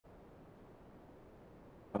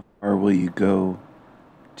Or will you go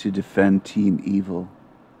to defend Team Evil?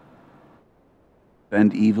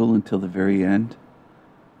 Defend evil until the very end?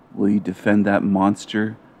 Will you defend that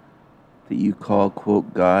monster that you call,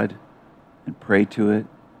 quote, God, and pray to it,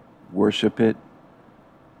 worship it,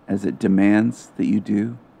 as it demands that you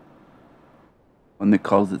do? One that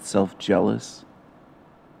calls itself jealous?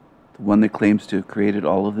 The one that claims to have created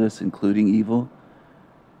all of this, including evil,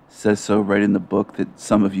 says so right in the book that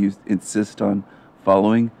some of you insist on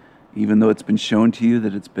following, even though it's been shown to you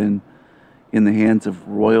that it's been in the hands of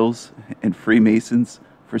royals and Freemasons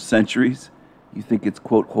for centuries. You think it's,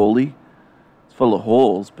 quote, holy? It's full of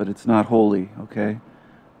holes, but it's not holy, okay?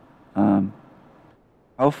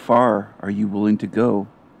 How far are you willing to go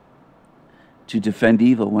to defend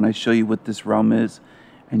evil when I show you what this realm is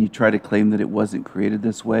and you try to claim that it wasn't created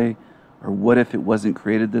this way? Or what if it wasn't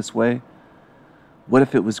created this way? What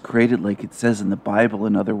if it was created like it says in the Bible,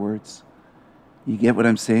 in other words? You get what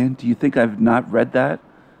I'm saying? Do you think I've not read that?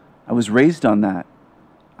 I was raised on that.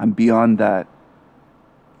 I'm beyond that.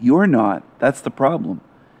 You're not. That's the problem.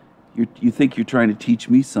 You think you're trying to teach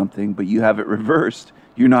me something, but you have it reversed.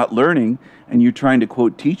 You're not learning, and you're trying to,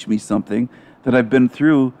 quote, teach me something that I've been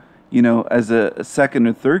through, as a second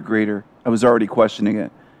or third grader. I was already questioning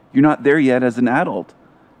it. You're not there yet as an adult.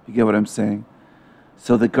 You get what I'm saying?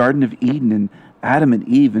 So the Garden of Eden, and Adam and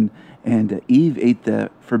Eve, and Eve ate the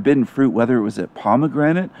forbidden fruit, whether it was a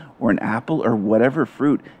pomegranate or an apple or whatever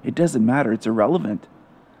fruit. It doesn't matter. It's irrelevant.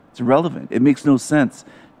 It's irrelevant. It makes no sense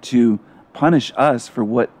to punish us for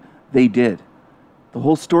what they did. The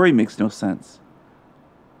whole story makes no sense.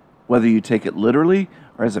 Whether you take it literally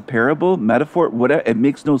or as a parable, metaphor, whatever, it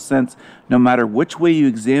makes no sense no matter which way you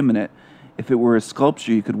examine it. If it were a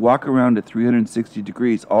sculpture, you could walk around at 360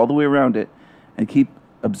 degrees, all the way around it, and keep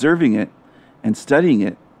observing it and studying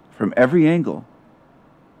it from every angle.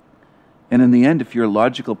 And in the end, if you're a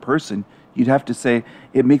logical person, you'd have to say,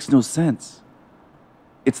 it makes no sense.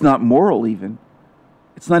 It's not moral even.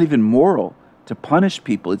 It's not even moral to punish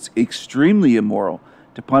people. It's extremely immoral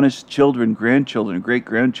to punish children, grandchildren,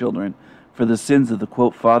 great-grandchildren for the sins of the,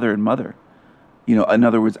 quote, father and mother. In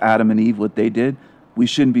other words, Adam and Eve, what they did, we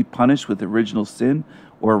shouldn't be punished with original sin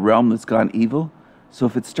or a realm that's gone evil. So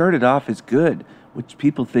if it started off as good, which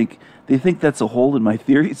people think, they think that's a hole in my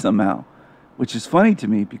theory somehow, which is funny to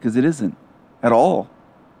me because it isn't at all.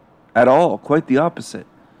 At all. Quite the opposite.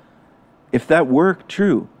 If that were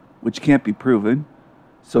true, which can't be proven,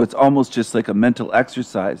 so it's almost just like a mental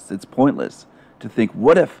exercise that's pointless to think,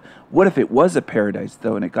 what if it was a paradise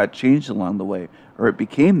though and it got changed along the way, or it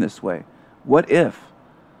became this way? What if?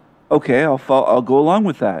 Okay, I'll go along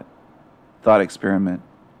with that thought experiment,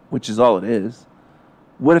 which is all it is.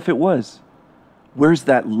 What if it was? Where's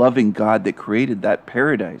that loving God that created that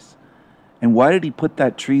paradise? And why did he put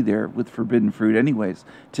that tree there with forbidden fruit anyways?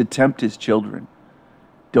 To tempt his children.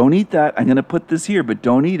 Don't eat that. I'm going to put this here, but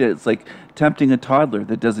don't eat it. It's like tempting a toddler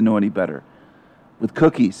that doesn't know any better. With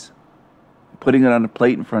cookies, putting it on a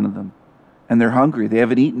plate in front of them. And they're hungry. They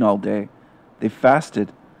haven't eaten all day. They've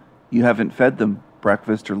fasted. You haven't fed them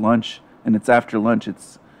breakfast or lunch. And it's after lunch.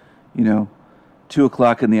 It's, 2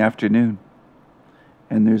 o'clock in the afternoon.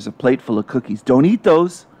 And there's a plate full of cookies. Don't eat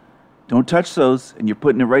those. Don't touch those. And you're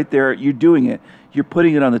putting it right there. You're doing it. You're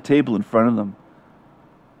putting it on the table in front of them.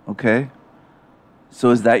 Okay? So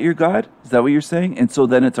is that your God? Is that what you're saying? And so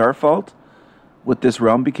then it's our fault? What this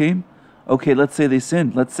realm became? Okay, let's say they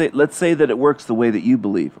sinned. Let's say that it works the way that you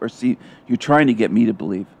believe. Or see, you're trying to get me to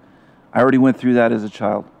believe. I already went through that as a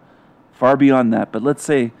child. Far beyond that. But let's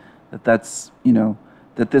say that that's,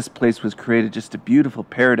 that this place was created just a beautiful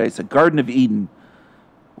paradise, a Garden of Eden,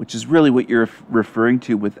 which is really what you're referring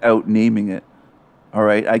to without naming it. All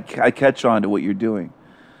right, I catch on to what you're doing.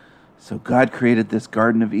 So God created this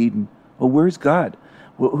Garden of Eden. Well, where's God?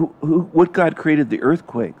 What God created the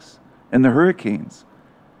earthquakes and the hurricanes?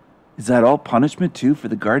 Is that all punishment too for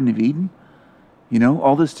the Garden of Eden?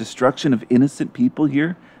 All this destruction of innocent people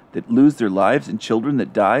here that lose their lives and children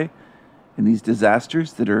that die in these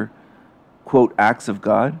disasters that are, quote, acts of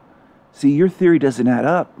God. See, your theory doesn't add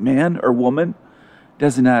up, man or woman.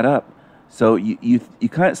 Doesn't add up. So you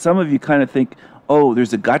some of you kind of think, oh,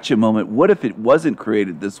 there's a gotcha moment. What if it wasn't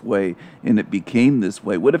created this way and it became this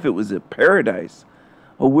way? What if it was a paradise?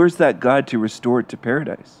 Well, where's that God to restore it to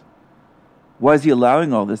paradise? Why is he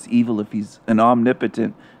allowing all this evil if he's an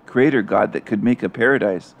omnipotent creator God that could make a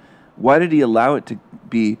paradise? Why did he allow it to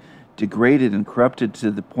be degraded and corrupted to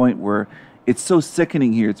the point where it's so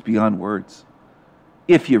sickening here it's beyond words?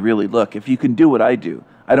 If you really look, if you can do what I do.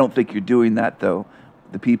 I don't think you're doing that, though.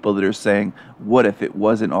 The people that are saying, what if it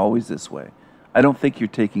wasn't always this way? I don't think you're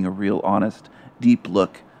taking a real, honest, deep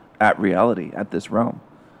look at reality, at this realm.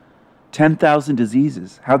 10,000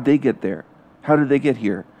 diseases. How'd they get there? How did they get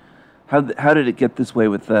here? How did it get this way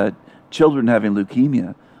with children having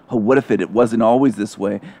leukemia? Oh, what if it wasn't always this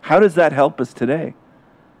way? How does that help us today?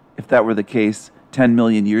 If that were the case 10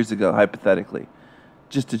 million years ago, hypothetically,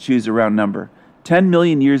 just to choose a round number. 10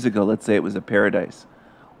 million years ago, let's say it was a paradise.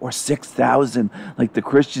 Or 6,000, like the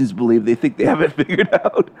Christians believe. They think they have it figured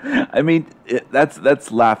out. I mean,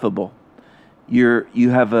 that's laughable. You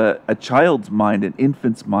have a child's mind, an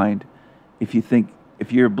infant's mind, if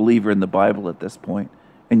you're a believer in the Bible at this point,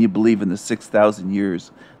 and you believe in the 6,000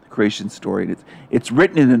 years, the creation story. It's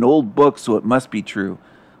written in an old book, so it must be true.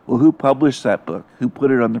 Well, who published that book? Who put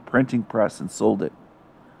it on the printing press and sold it?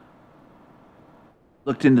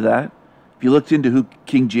 Looked into that? If you looked into who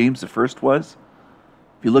King James I was,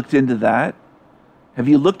 if you looked into that, have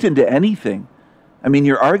you looked into anything? I mean,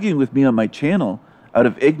 you're arguing with me on my channel out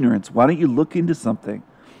of ignorance. Why don't you look into something?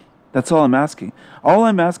 That's all I'm asking. All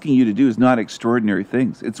I'm asking you to do is not extraordinary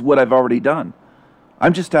things. It's what I've already done.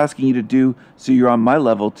 I'm just asking you to do so you're on my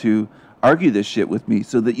level to argue this shit with me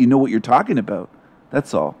so that you know what you're talking about.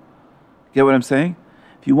 That's all. Get what I'm saying?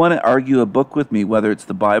 If you want to argue a book with me, whether it's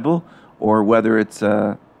the Bible or whether it's,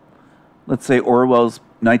 let's say, Orwell's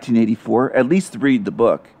 1984, at least read the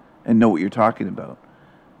book and know what you're talking about.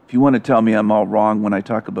 If you want to tell me I'm all wrong when I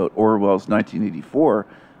talk about Orwell's 1984,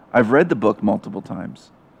 I've read the book multiple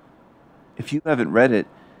times. If you haven't read it,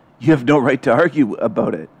 you have no right to argue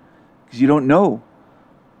about it because you don't know.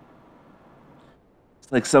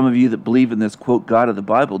 It's like some of you that believe in this, quote, God of the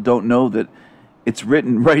Bible don't know that it's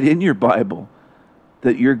written right in your Bible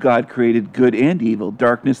that your God created good and evil,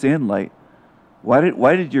 darkness and light. Why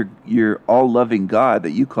did your all-loving God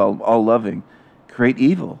that you call all-loving create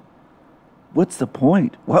evil? What's the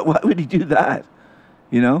point? Why would he do that?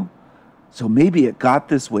 You know? So maybe it got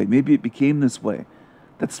this way. Maybe it became this way.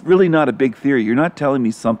 That's really not a big theory. You're not telling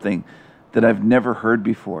me something that I've never heard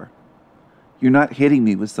before. You're not hitting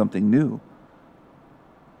me with something new.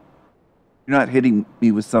 You're not hitting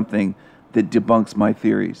me with something that debunks my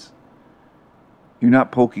theories. You're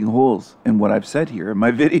not poking holes in what I've said here in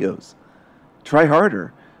my videos. Try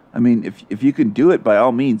harder. I mean, if you can do it, by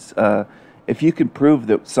all means. If you can prove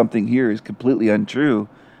that something here is completely untrue,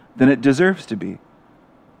 then it deserves to be.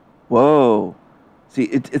 Whoa. See,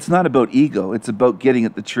 it's not about ego. It's about getting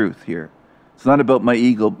at the truth here. It's not about my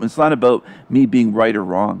ego. It's not about me being right or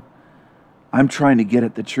wrong. I'm trying to get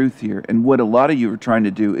at the truth here. And what a lot of you are trying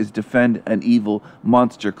to do is defend an evil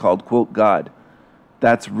monster called, quote, God.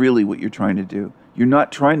 That's really what you're trying to do. You're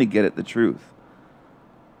not trying to get at the truth.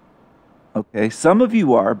 Okay? Some of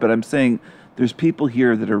you are, but I'm saying there's people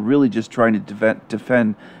here that are really just trying to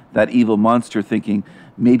defend that evil monster, thinking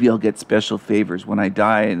maybe I'll get special favors when I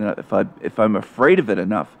die, and if I'm afraid of it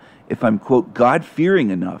enough, if I'm, quote, God-fearing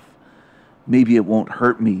enough, maybe it won't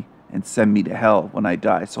hurt me and send me to hell when I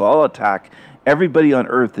die. So I'll attack everybody on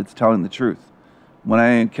earth that's telling the truth. When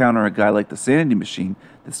I encounter a guy like the Sandy Machine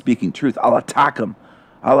that's speaking truth, I'll attack him.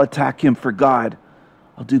 I'll attack him for God.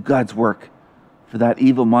 I'll do God's work for that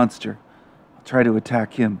evil monster. I'll try to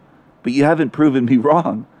attack him. But you haven't proven me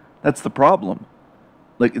wrong. That's the problem.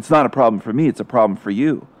 Like, it's not a problem for me. It's a problem for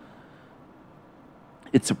you.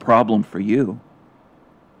 It's a problem for you.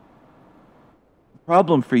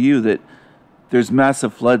 Problem for you that there's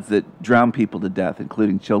massive floods that drown people to death,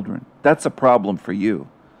 including children. That's a problem for you.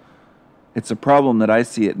 It's a problem that I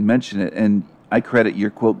see it and mention it, and I credit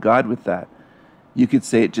your, quote, God with that. You could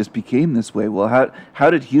say it just became this way. Well, how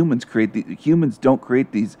did humans create the humans don't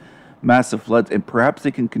create these massive floods, and perhaps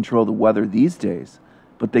they can control the weather these days,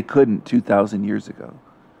 but they couldn't 2,000 years ago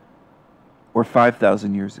or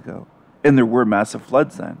 5,000 years ago, and there were massive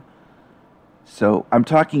floods then. So I'm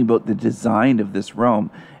talking about the design of this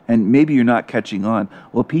realm, and maybe you're not catching on.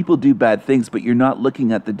 Well, people do bad things, but you're not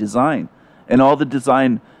looking at the design and all the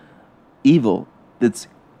design evil that's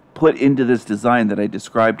put into this design that I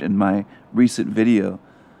described in my recent video,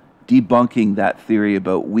 debunking that theory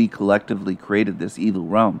about we collectively created this evil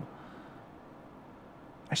realm.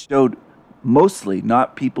 I showed mostly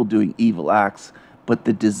not people doing evil acts, but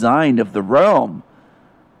the design of the realm,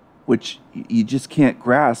 which you just can't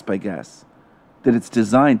grasp, I guess, that it's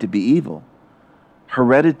designed to be evil.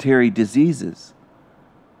 Hereditary diseases,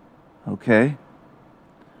 okay,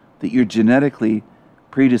 that you're genetically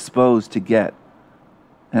predisposed to get.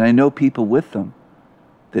 And I know people with them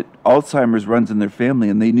that Alzheimer's runs in their family,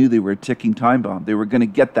 and they knew they were a ticking time bomb. They were going to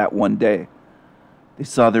get that one day. They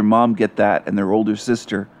saw their mom get that, and their older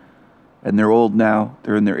sister, and they're old now.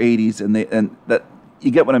 They're in their 80s, and that,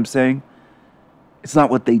 you get what I'm saying? It's not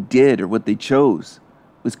what they did or what they chose.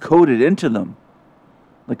 It was coded into them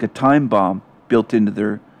like a time bomb built into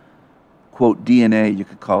quote, DNA, you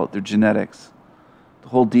could call it, their genetics. The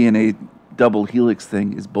whole DNA double helix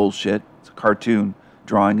thing is bullshit. It's a cartoon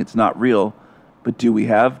drawing. It's not real. But do we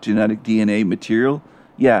have genetic DNA material?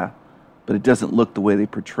 Yeah, but it doesn't look the way they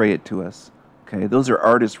portray it to us. Okay, those are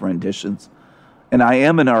artist renditions. And I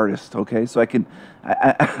am an artist, okay? So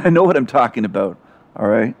I know what I'm talking about, all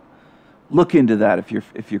right? Look into that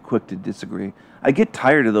if you're quick to disagree. I get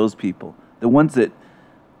tired of those people. The ones that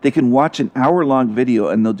they can watch an hour-long video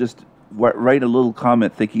and they'll just write a little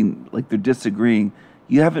comment thinking like they're disagreeing.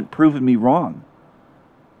 You haven't proven me wrong.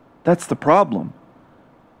 That's the problem,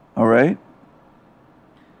 all right?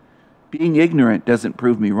 Being ignorant doesn't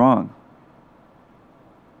prove me wrong.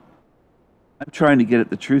 I'm trying to get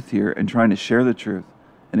at the truth here and trying to share the truth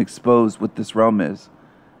and expose what this realm is.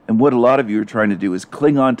 And what a lot of you are trying to do is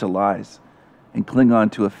cling on to lies and cling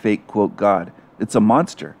on to a fake, quote, God. It's a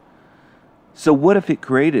monster. So what if it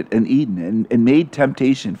created an Eden and made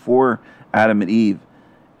temptation for Adam and Eve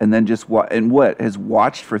and then just has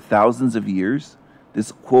watched for thousands of years?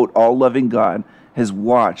 This, quote, all-loving God has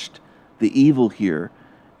watched the evil here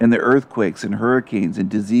and the earthquakes and hurricanes and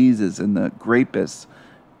diseases and the rapists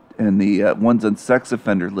and the ones on sex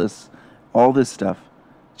offender lists, all this stuff.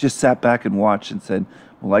 Just sat back and watched and said,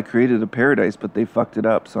 well, I created a paradise, but they fucked it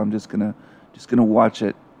up, so I'm just gonna watch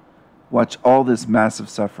it. Watch all this massive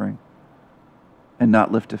suffering and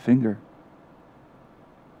not lift a finger.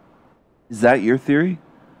 Is that your theory?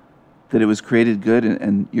 That it was created good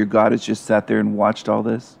and your God has just sat there and watched all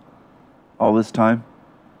this time?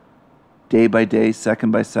 Day by day,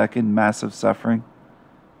 second by second, massive suffering?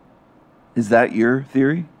 Is that your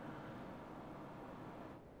theory?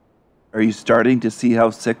 Are you starting to see how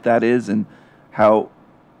sick that is and how,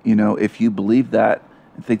 if you believe that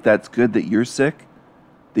and think that's good, that you're sick?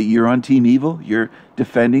 That you're on Team Evil? You're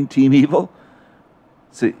defending Team Evil?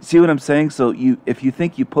 So, see what I'm saying? So if you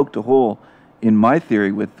think you poked a hole in my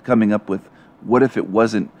theory with coming up with what if it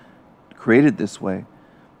wasn't created this way,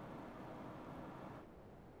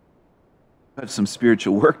 you have some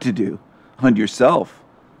spiritual work to do on yourself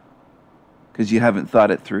because you haven't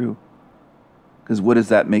thought it through. Because what does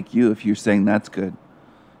that make you if you're saying that's good?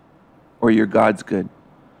 Or your God's good?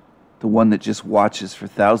 The one that just watches for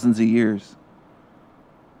thousands of years.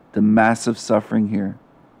 The massive suffering here.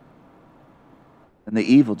 And the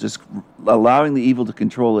evil, just allowing the evil to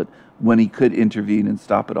control it when he could intervene and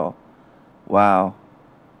stop it all. Wow.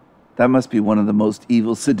 That must be one of the most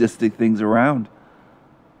evil, sadistic things around.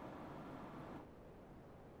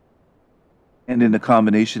 And in a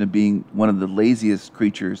combination of being one of the laziest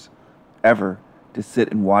creatures ever, to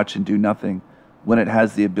sit and watch and do nothing when it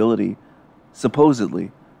has the ability,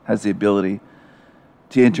 supposedly has the ability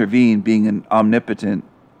to intervene, being an omnipotent,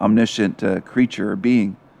 omniscient creature or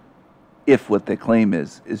being, if what they claim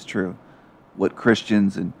is true. What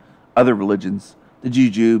Christians and other religions, the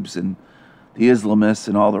Jujubes and the Islamists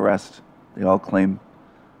and all the rest, they all claim.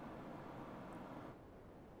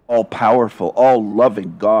 All-powerful,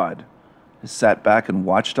 all-loving God has sat back and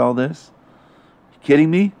watched all this? You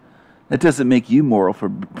kidding me? That doesn't make you moral for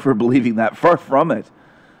believing that. Far from it.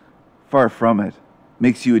 Far from it.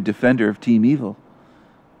 Makes you a defender of Team Evil.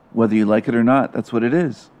 Whether you like it or not, that's what it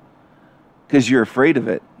is. Because you're afraid of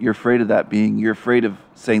it. You're afraid of that being. You're afraid of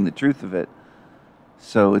saying the truth of it.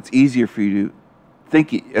 So it's easier for you to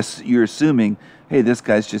think, you're assuming, hey, this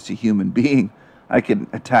guy's just a human being. I can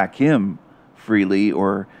attack him freely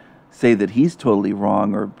or say that he's totally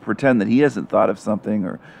wrong or pretend that he hasn't thought of something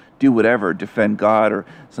or do whatever, defend God, or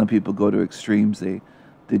some people go to extremes. They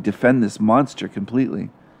defend this monster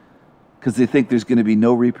completely because they think there's going to be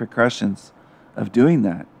no repercussions of doing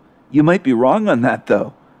that. You might be wrong on that,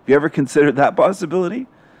 though. Have you ever considered that possibility?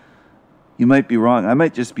 You might be wrong. I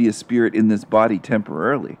might just be a spirit in this body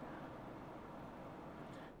temporarily.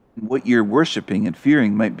 What you're worshiping and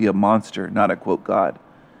fearing might be a monster, not a, quote, God.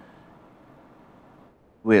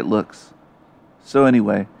 The way it looks. So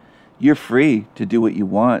anyway, you're free to do what you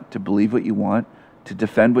want, to believe what you want, to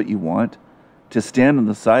defend what you want, to stand on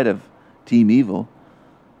the side of Team Evil.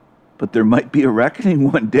 But there might be a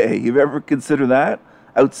reckoning one day. You've ever considered that?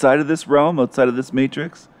 Outside of this realm, outside of this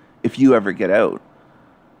matrix? If you ever get out.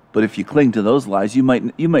 But if you cling to those lies, you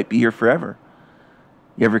might be here forever.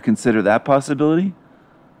 You ever consider that possibility?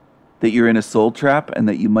 That you're in a soul trap and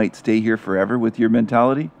that you might stay here forever with your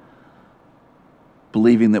mentality?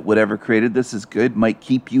 Believing that whatever created this is good might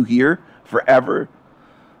keep you here forever.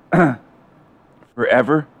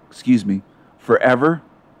 Forever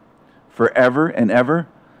and ever.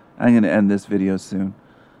 I'm going to end this video soon.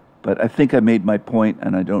 But I think I made my point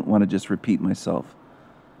and I don't want to just repeat myself.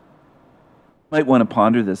 Might want to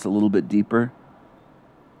ponder this a little bit deeper.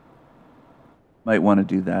 Might want to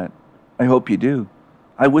do that. I hope you do.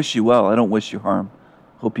 I wish you well. I don't wish you harm.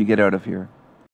 Hope you get out of here.